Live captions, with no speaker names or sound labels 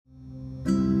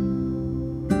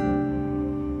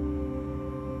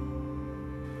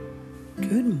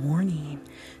Good morning,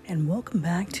 and welcome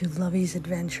back to Lovey's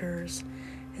Adventures.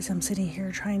 As I'm sitting here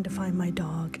trying to find my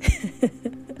dog,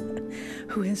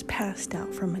 who has passed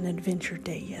out from an adventure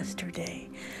day yesterday.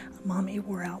 Mommy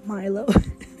wore out Milo,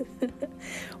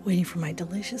 waiting for my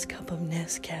delicious cup of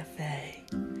Nescafe.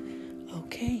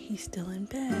 Okay, he's still in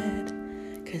bed,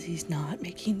 because he's not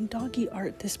making doggy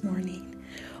art this morning.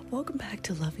 Welcome back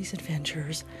to Lovey's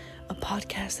Adventures, a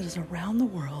podcast that is around the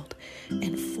world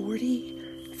in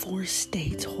 44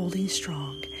 states holding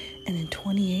strong and in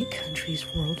 28 countries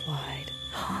worldwide.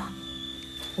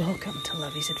 Welcome to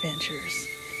Lovey's Adventures,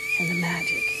 and the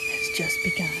magic has just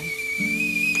begun.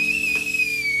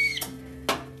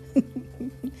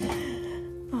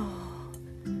 Oh,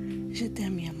 je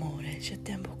t'aime, mi amore, je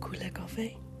t'aime beaucoup le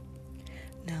café.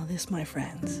 Now this, my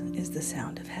friends, is the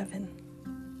sound of heaven.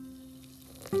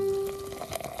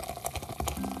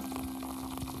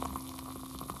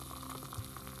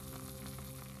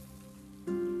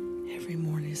 Every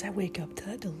morning as I wake up to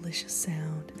that delicious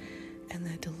sound and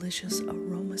that delicious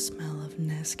aroma smell of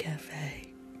Nescafe.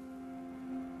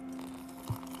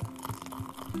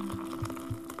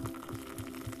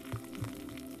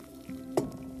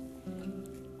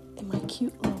 In my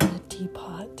cute little red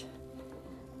teapot.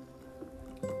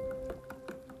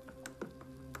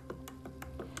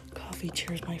 Coffee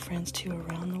cheers, my friends, too,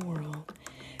 around the world.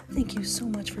 Thank you so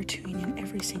much for tuning in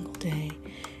every single day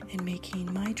and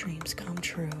making my dreams come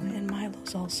true, and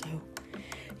Milo's also.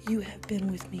 You have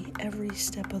been with me every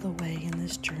step of the way in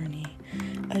this journey,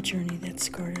 a journey that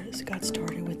got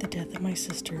started with the death of my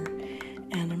sister,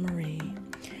 Anna Marie.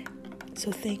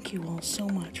 So thank you all so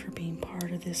much for being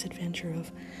part of this adventure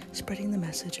of spreading the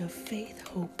message of faith,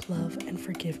 hope, love, and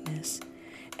forgiveness,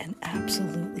 and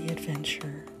absolutely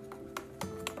adventure.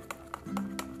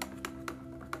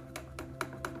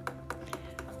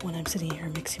 When I'm sitting here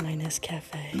mixing my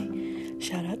Nescafe,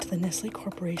 shout out to the Nestle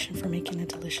Corporation for making a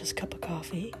delicious cup of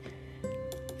coffee.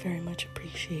 Very much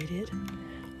appreciated.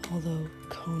 Although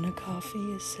Kona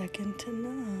coffee is second to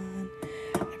none.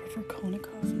 I prefer Kona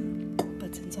coffee,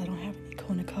 but since I don't have any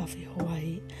Kona coffee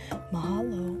Hawaii,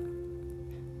 mahalo,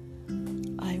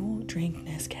 I won't drink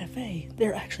Nescafe.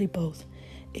 They're actually both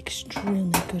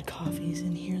extremely good coffees,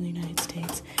 and here in the United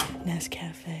States,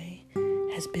 Nescafe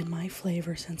has been my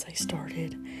flavor since I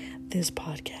started this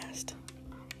podcast.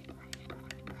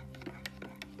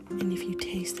 And if you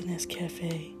taste the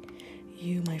Nescafe,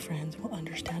 you, my friends, will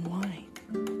understand why.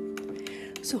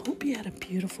 So hope you had a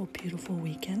beautiful, beautiful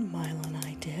weekend. Milo and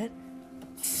I did.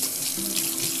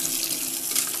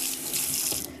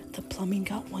 The plumbing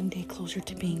got one day closer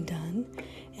to being done,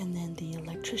 and then the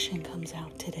electrician comes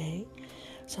out today.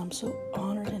 So I'm so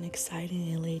honored and excited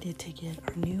and elated to get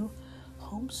our new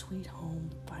home sweet home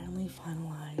finally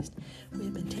finalized.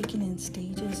 We've been taking in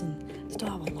stages and still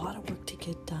have a lot of work to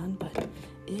get done, but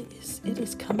it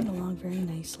is coming along very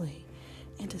nicely.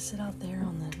 And to sit out there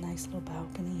on the nice little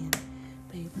balcony and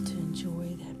be able to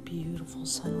enjoy that beautiful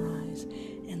sunrise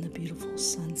and the beautiful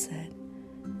sunset,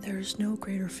 there's no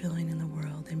greater feeling in the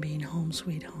world than being home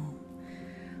sweet home.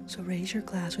 So raise your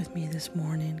glass with me this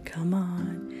morning. Come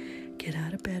on, get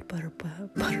out of bed,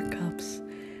 buttercups,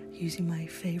 using my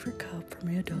favorite cup from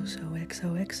Miodoso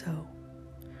XOXO.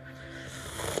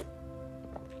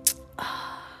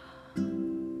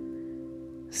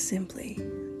 Simply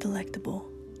delectable.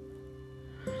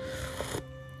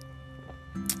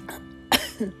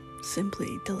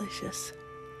 Simply delicious.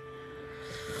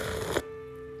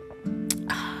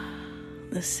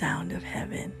 The sound of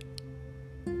heaven.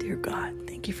 Dear God,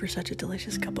 thank you for such a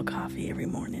delicious cup of coffee every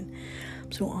morning.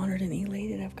 I'm so honored and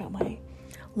elated. I've got my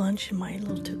lunch in my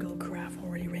little to-go carafe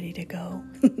already ready to go.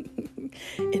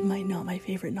 In my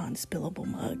favorite non-spillable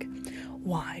mug.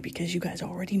 Why? Because you guys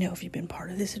already know, if you've been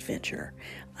part of this adventure,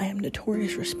 I am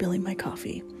notorious for spilling my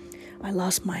coffee. I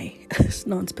lost my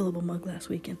non-spillable mug last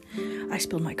weekend. I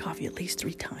spilled my coffee at least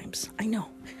 3 times. I know.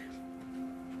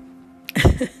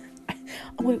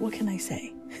 What can I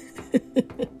say?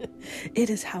 It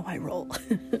is how I roll.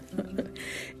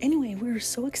 Anyway, we were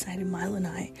so excited, Milo and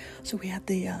I. So we had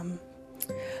the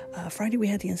Friday we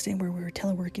had the incident where we were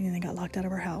teleworking and they got locked out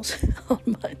of our house on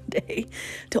Monday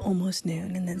to almost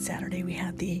noon. And then Saturday we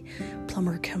had the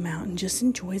plumber come out and just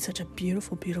enjoyed such a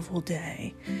beautiful, beautiful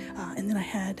day. And then I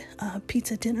had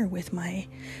pizza dinner with my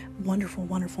wonderful,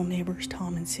 wonderful neighbors,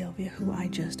 Tom and Sylvia, who I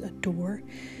just adore.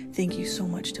 Thank you so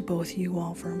much to both you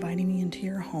all for inviting me into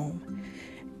your home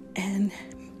and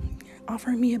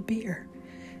offering me a beer.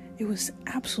 It was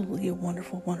absolutely a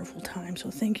wonderful, wonderful time. So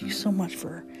thank you so much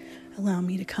for allowing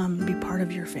me to come and be part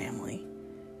of your family.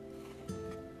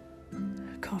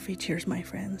 Coffee cheers, my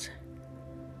friends.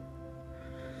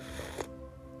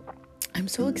 I'm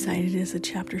so excited as the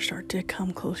chapters start to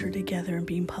come closer together and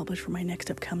being published for my next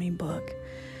upcoming book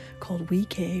called We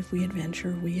Cave, We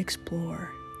Adventure, We Explore.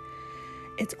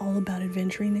 It's all about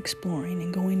adventuring, exploring,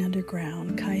 and going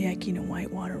underground, kayaking, and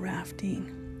whitewater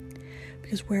rafting.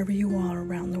 Because wherever you are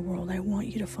around the world, I want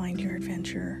you to find your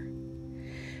adventure.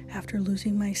 After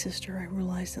losing my sister, I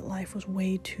realized that life was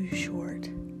way too short.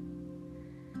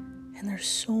 And there's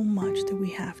so much that we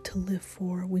have to live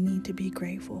for. We need to be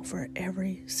grateful for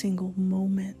every single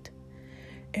moment,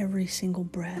 every single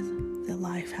breath that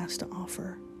life has to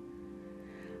offer.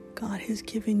 God has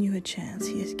given you a chance.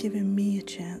 He has given me a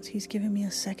chance. He's given me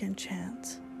a second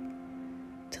chance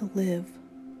to live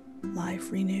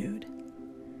life renewed.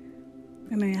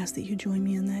 And I ask that you join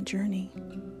me in that journey.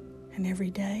 And every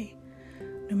day,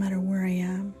 no matter where I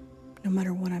am, no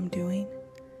matter what I'm doing,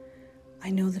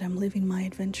 I know that I'm living my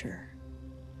adventure.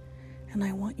 And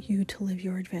I want you to live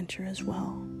your adventure as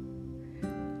well.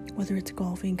 Whether it's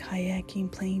golfing,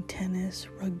 kayaking, playing tennis,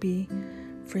 rugby,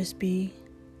 frisbee,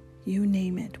 you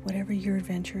name it, whatever your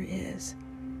adventure is,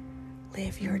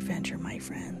 live your adventure, my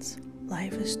friends.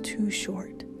 Life is too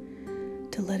short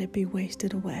to let it be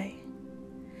wasted away.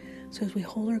 So as we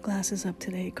hold our glasses up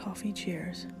today, coffee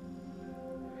cheers.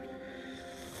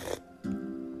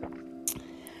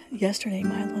 Yesterday,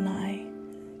 Milo and I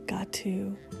got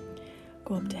to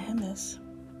go up to Jemez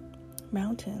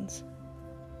Mountains.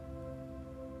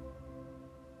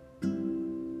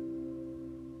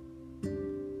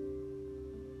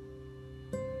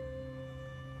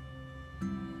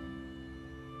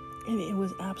 And it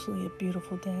was absolutely a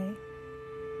beautiful day.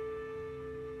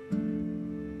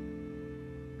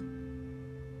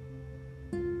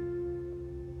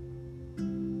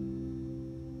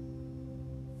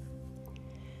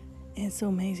 It's so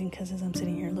amazing because as I'm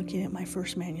sitting here looking at my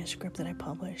first manuscript that I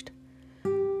published,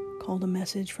 called A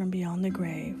Message from Beyond the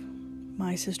Grave,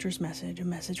 my sister's message, a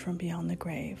message from beyond the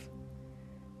grave,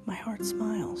 my heart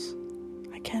smiles.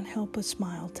 I can't help but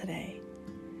smile today.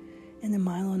 And then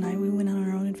Milo and I, we went on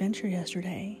our own adventure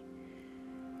yesterday.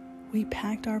 We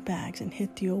packed our bags and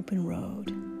hit the open road.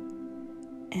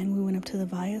 And we went up to the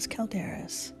Valles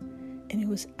Calderas. And it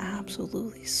was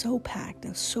absolutely so packed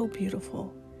and so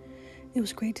beautiful. It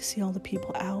was great to see all the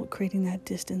people out, creating that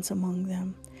distance among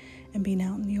them and being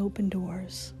out in the open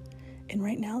doors. And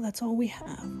right now, that's all we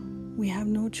have. We have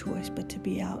no choice but to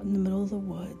be out in the middle of the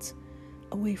woods,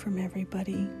 away from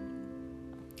everybody,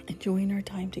 enjoying our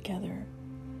time together.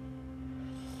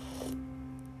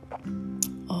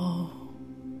 Oh,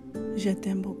 je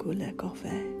t'aime beaucoup le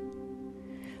café.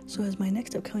 So as my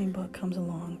next upcoming book comes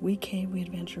along, We Cave, We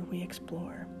Adventure, We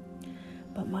Explore.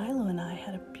 But Milo and I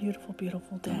had a beautiful,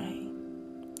 beautiful day.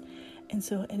 And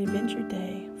so an adventure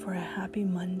day for a happy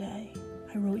Monday,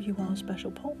 I wrote you all a special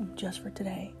poem just for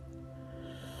today.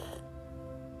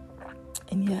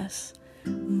 And yes,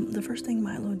 the first thing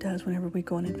Milo does whenever we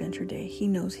go on adventure day, he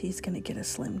knows he's going to get a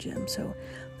Slim Jim. So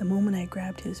the moment I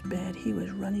grabbed his bed, he was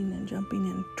running and jumping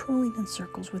and twirling in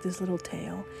circles with his little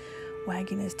tail,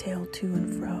 wagging his tail to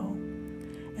and fro.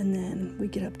 And then we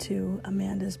get up to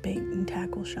Amanda's bait and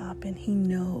tackle shop, and he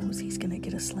knows he's going to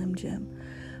get a Slim Jim.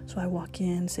 So I walk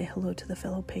in, say hello to the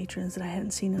fellow patrons that I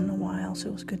hadn't seen in a while, so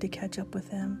it was good to catch up with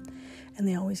them. And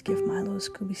they always give Milo a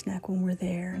Scooby snack when we're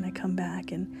there, and I come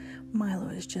back, and Milo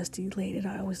is just elated.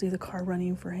 I always leave the car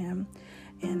running for him,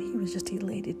 and he was just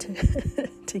elated to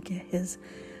to get his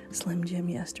Slim Jim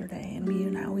yesterday. And me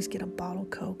and I always get a bottle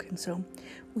Coke, and so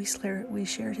we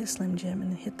shared his Slim Jim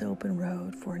and hit the open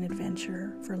road for an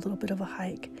adventure, for a little bit of a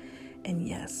hike. And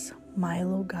yes,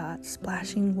 Milo got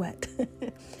splashing wet.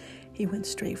 He went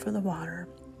straight for the water,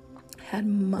 had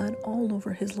mud all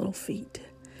over his little feet,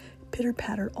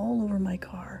 pitter-pattered all over my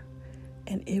car,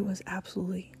 and it was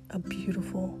absolutely a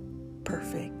beautiful,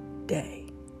 perfect day.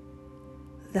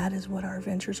 That is what our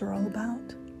adventures are all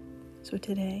about. So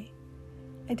today,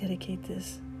 I dedicate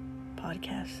this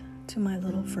podcast to my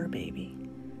little fur baby,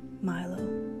 Milo,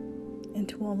 and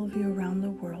to all of you around the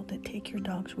world that take your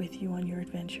dogs with you on your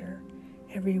adventure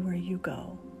everywhere you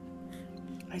go.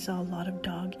 I saw a lot of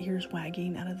dog ears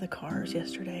wagging out of the cars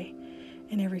yesterday,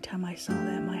 and every time I saw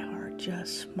that, my heart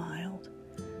just smiled.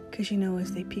 Because you know,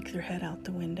 as they peek their head out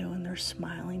the window and they're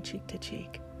smiling cheek to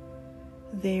cheek,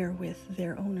 they're with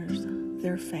their owners,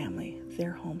 their family,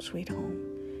 their home sweet home,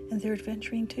 and they're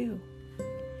adventuring too.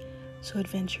 So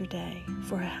Adventure Day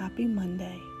for a happy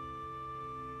Monday.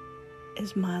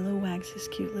 As Milo wags his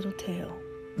cute little tail,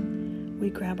 we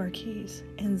grab our keys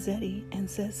and Zeddy and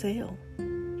set sail.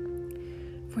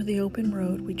 For the open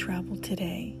road we traveled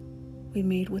today, we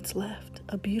made what's left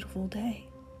a beautiful day.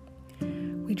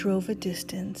 We drove a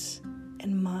distance,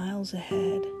 and miles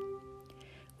ahead,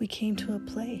 we came to a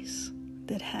place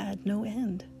that had no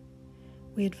end.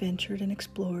 We adventured and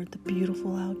explored the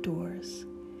beautiful outdoors.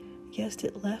 Yes,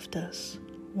 it left us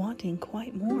wanting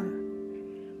quite more.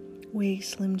 We ate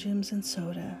Slim Jims and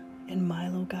soda, and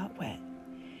Milo got wet.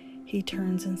 He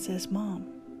turns and says, "Mom,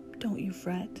 don't you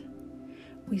fret."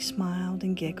 We smiled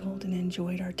and giggled and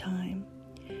enjoyed our time.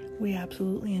 We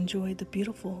absolutely enjoyed the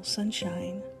beautiful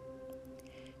sunshine.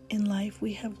 In life,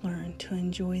 we have learned to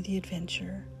enjoy the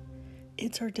adventure.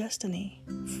 It's our destiny,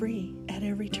 free at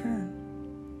every turn.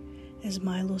 As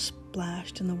Milo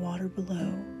splashed in the water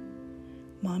below,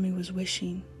 Mommy was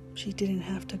wishing she didn't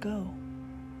have to go.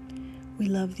 We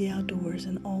love the outdoors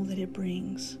and all that it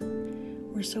brings.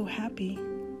 We're so happy,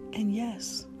 and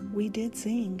yes, we did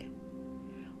sing.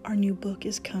 Our new book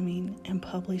is coming and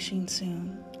publishing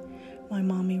soon. My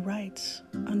mommy writes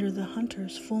under the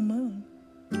hunter's full moon.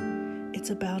 It's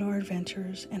about our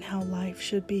adventures and how life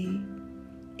should be,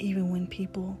 even when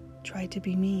people try to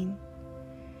be mean.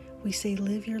 We say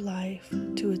live your life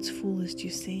to its fullest, you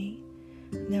see.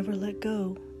 Never let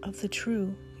go of the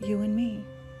true you and me.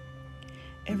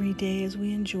 Every day as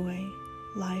we enjoy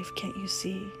life, can't you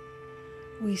see?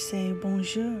 We say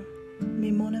bonjour,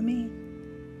 mes mon ami.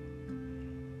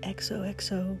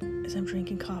 XOXO as I'm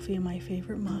drinking coffee in my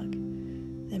favorite mug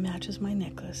that matches my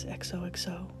necklace,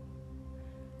 XOXO.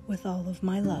 With all of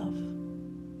my love,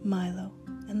 Milo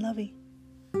and Lovey.